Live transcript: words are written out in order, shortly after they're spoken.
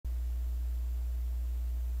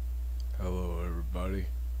everybody.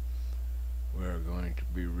 We are going to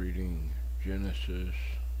be reading Genesis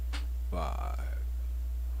 5.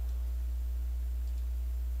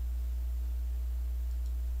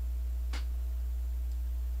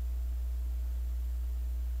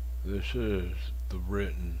 This is the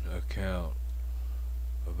written account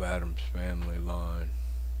of Adam's family line.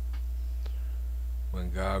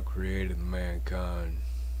 When God created mankind,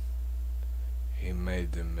 He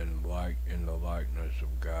made them in the likeness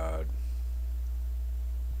of God.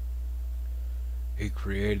 He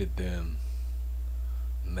created them,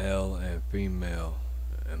 male and female,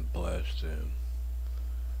 and blessed them.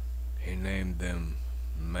 He named them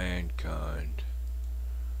mankind,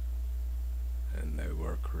 and they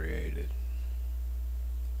were created.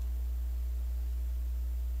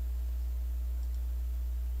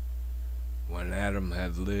 When Adam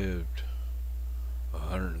had lived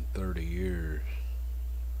 130 years,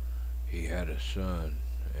 he had a son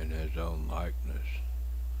in his own likeness,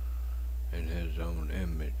 in his own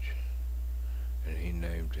image, and he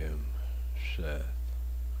named him Seth.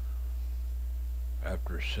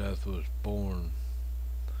 After Seth was born,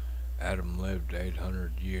 Adam lived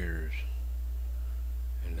 800 years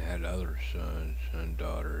and had other sons and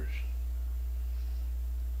daughters.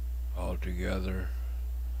 Altogether,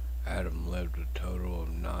 Adam lived a total of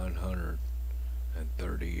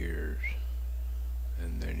 930 years,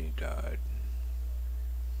 and then he died.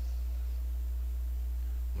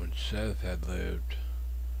 When Seth had lived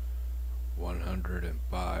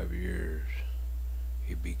 105 years,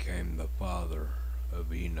 he became the father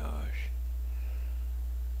of Enosh.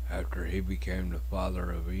 After he became the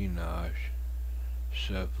father of Enosh,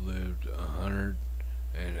 Seth lived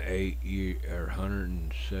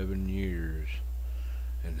 107 years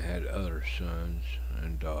and had other sons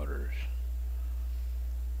and daughters.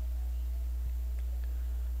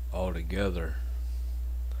 Altogether,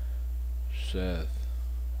 Seth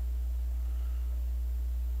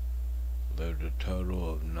lived a total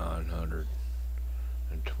of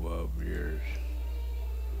 912 years,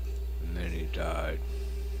 and then he died.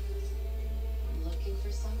 Looking for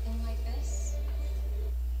something like this?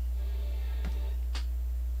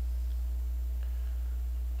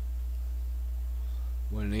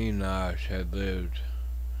 When Enosh had lived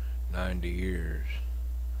 90 years,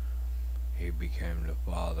 he became the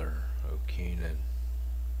father of Kenan.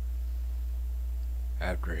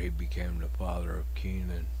 After he became the father of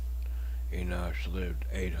Kenan, Enosh lived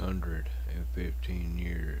 815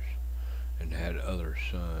 years and had other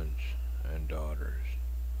sons and daughters.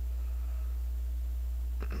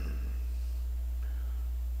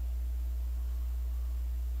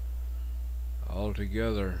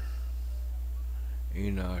 Altogether,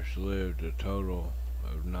 Enosh lived a total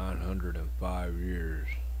of 905 years,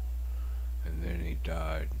 and then he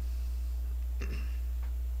died.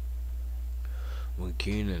 When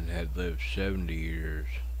Kenan had lived 70 years,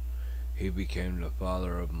 he became the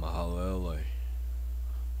father of Mahalalel,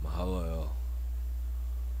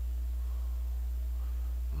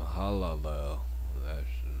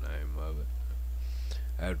 that's the name of it.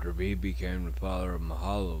 After he became the father of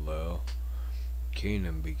Mahalalel,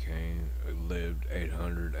 Kenan lived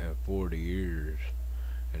 840 years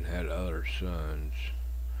and had other sons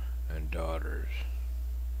and daughters.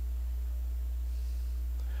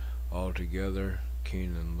 Altogether,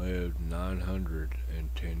 Kenan lived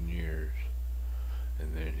 910 years,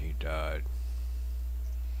 and then he died.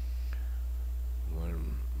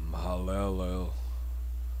 When Mahalalel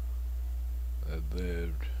had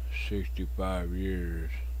lived 65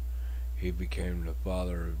 years, he became the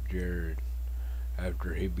father of Jared.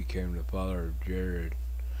 After he became the father of Jared,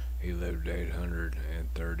 he lived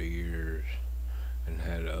 830 years and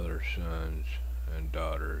had other sons and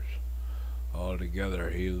daughters. Altogether,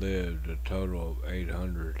 he lived a total of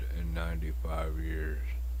 895 years.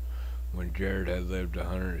 When Jared had lived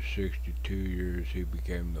 162 years, he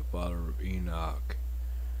became the father of Enoch.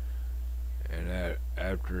 And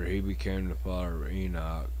after he became the father of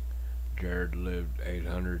Enoch, Jared lived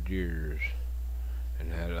 800 years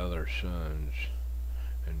and had other sons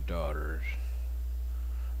and daughters.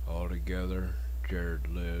 Altogether, Jared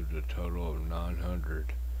lived a total of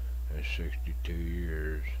 962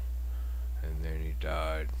 years, and then he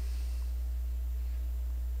died.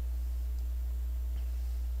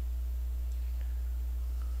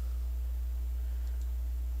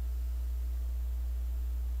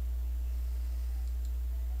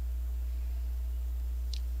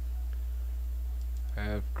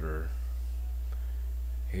 After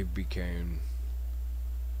he became,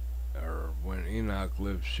 when Enoch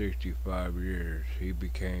lived 65 years, he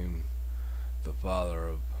became the father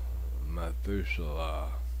of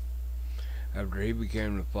Methuselah. After he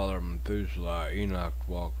became the father of Methuselah, Enoch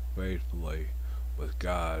walked faithfully with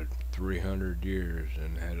God 300 years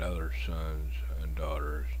and had other sons and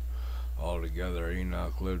daughters. Altogether,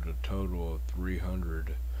 Enoch lived a total of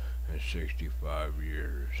 365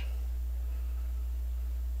 years.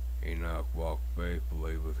 Enoch walked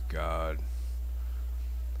faithfully with God.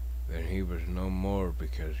 Then he was no more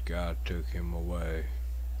because God took him away.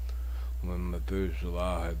 When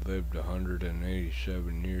Methuselah had lived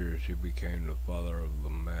 187 years, he became the father of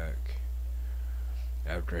Lamech.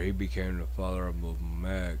 After he became the father of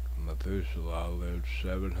Lamech, Methuselah lived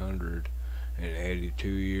 782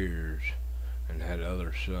 years and had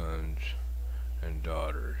other sons and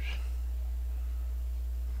daughters.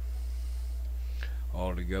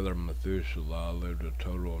 Altogether, Methuselah lived a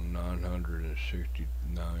total of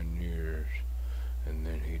 969 years, and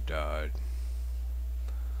then he died.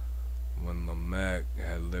 When Lamech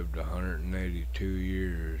had lived 182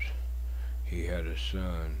 years, he had a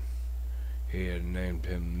son. He had named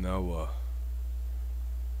him Noah,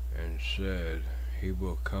 and said, "He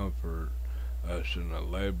will comfort us in the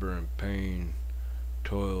labor and pain,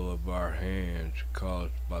 toil of our hands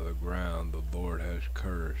caused by the ground the Lord has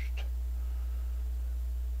cursed."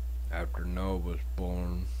 After Noah was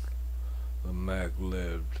born, Lamech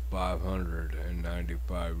lived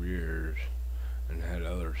 595 years and had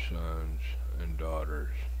other sons and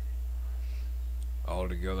daughters.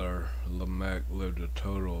 Altogether, Lamech lived a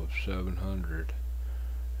total of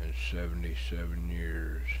 777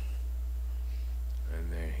 years,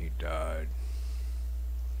 and then he died.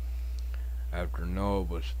 After Noah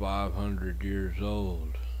was 500 years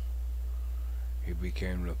old, he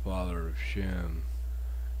became the father of Shem,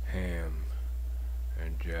 Ham,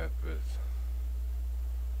 and Japheth.